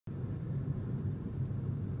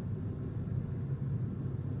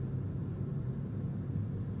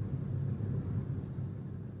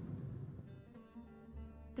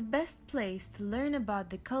The best place to learn about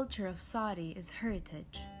the culture of Saudi is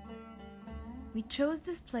heritage. We chose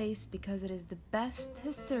this place because it is the best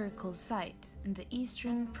historical site in the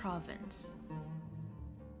Eastern Province.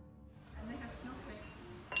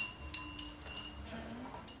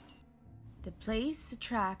 The place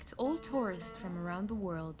attracts all tourists from around the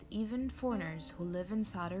world, even foreigners who live in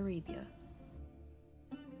Saudi Arabia.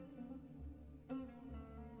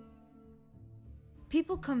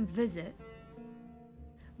 People come visit,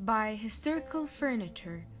 buy historical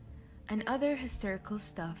furniture and other historical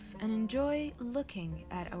stuff, and enjoy looking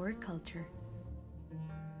at our culture.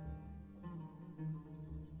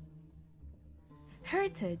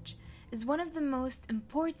 Heritage is one of the most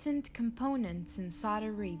important components in Saudi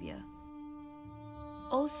Arabia.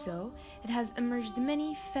 Also, it has emerged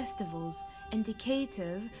many festivals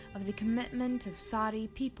indicative of the commitment of Saudi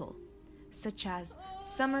people, such as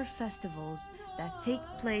summer festivals that take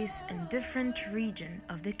place in different regions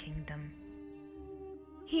of the kingdom.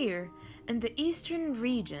 Here, in the eastern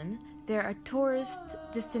region, there are tourist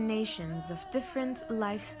destinations of different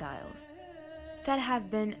lifestyles that have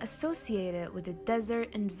been associated with the desert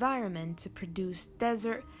environment to produce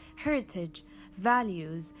desert heritage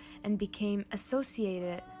values and became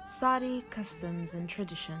associated Saudi customs and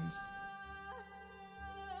traditions.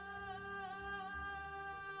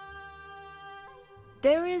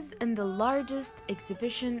 There is in the largest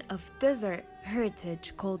exhibition of desert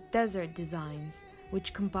heritage called Desert Designs,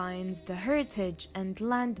 which combines the heritage and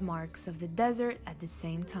landmarks of the desert at the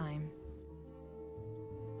same time.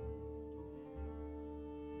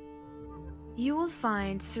 You will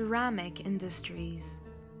find ceramic industries,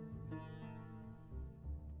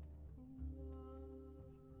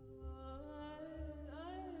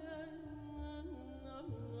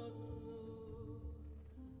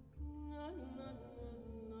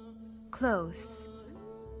 clothes,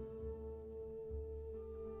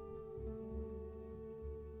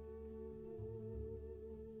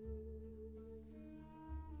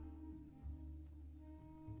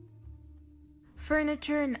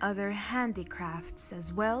 furniture and other handicrafts,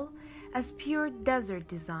 as well as pure desert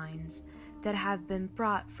designs that have been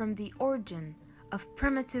brought from the origin of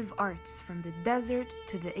primitive arts from the desert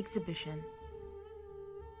to the exhibition.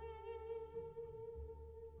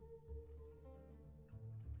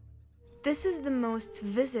 This is the most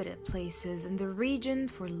visited places in the region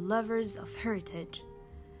for lovers of heritage,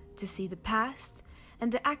 to see the past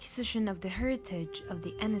and the acquisition of the heritage of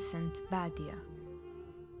the innocent Badia.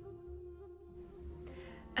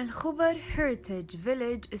 Khobar Heritage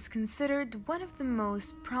Village is considered one of the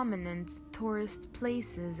most prominent tourist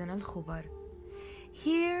places in Khobar.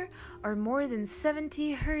 Here are more than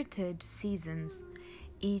 70 heritage seasons,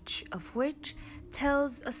 each of which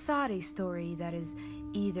tells a Saudi story that is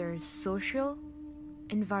either social,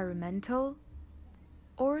 environmental,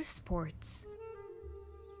 or sports.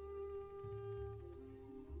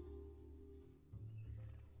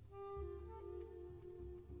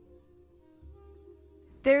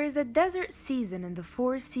 There is a desert season in the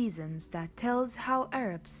 4 seasons that tells how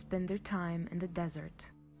Arabs spend their time in the desert.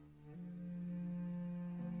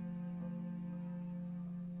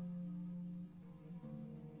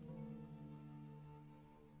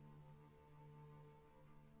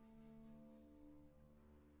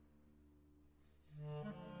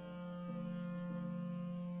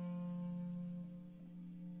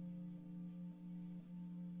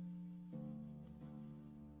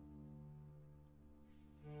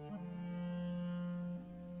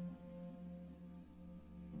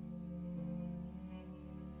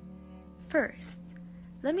 First,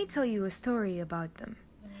 let me tell you a story about them.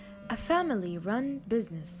 A family-run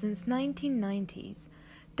business since 1990s,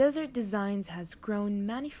 Desert Designs has grown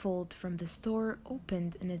manifold from the store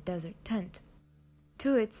opened in a desert tent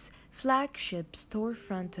to its flagship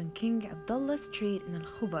storefront on King Abdullah Street in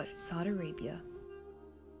Khobar, Saudi Arabia.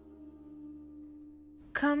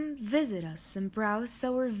 Come visit us and browse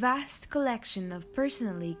our vast collection of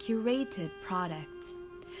personally curated products,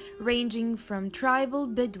 ranging from tribal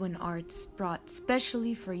Bedouin arts brought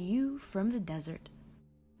specially for you from the desert,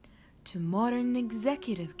 to modern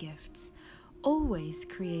executive gifts, always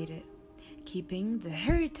created, keeping the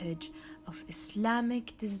heritage of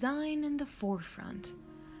Islamic design in the forefront.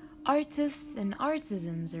 Artists and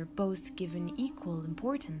artisans are both given equal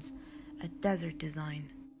importance at Desert Design.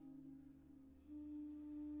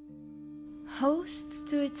 Host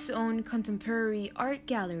to its own contemporary art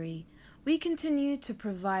gallery, we continue to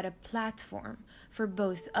provide a platform for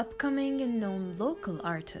both upcoming and known local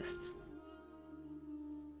artists.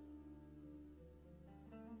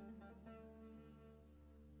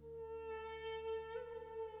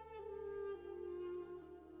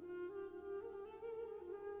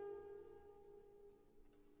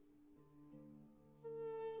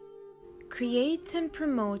 create and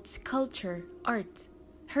promote culture, art,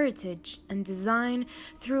 heritage, and design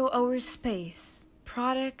through our space,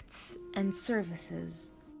 products, and services.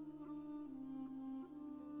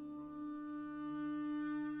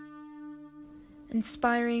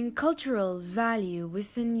 Inspiring cultural value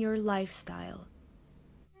within your lifestyle.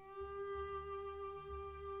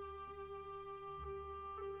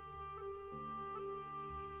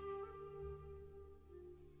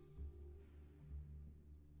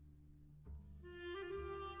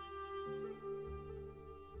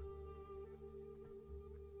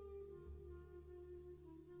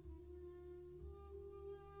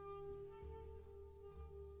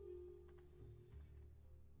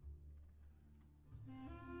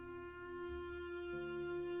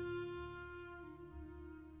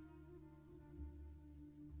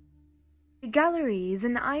 The gallery is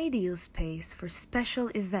an ideal space for special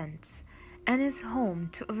events and is home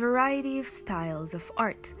to a variety of styles of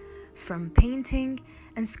art, from painting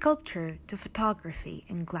and sculpture to photography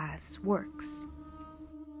and glass works.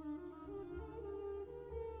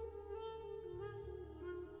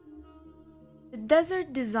 The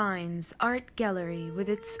Desert Designs Art Gallery, with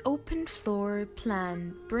its open floor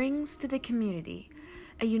plan, brings to the community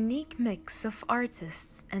a unique mix of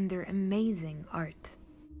artists and their amazing art.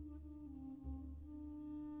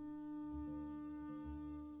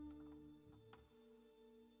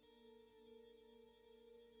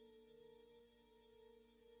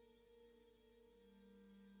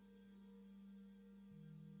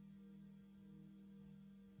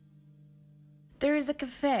 There is a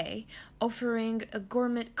cafe offering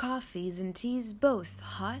gourmet coffees and teas, both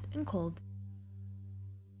hot and cold.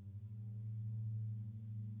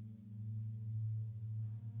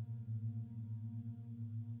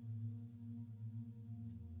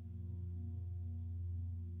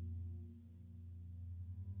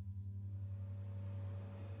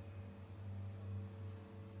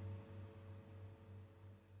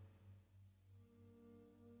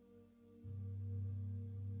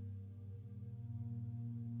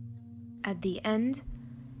 At the end,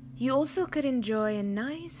 you also could enjoy a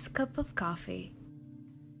nice cup of coffee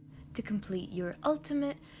to complete your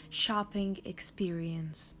ultimate shopping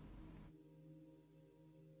experience.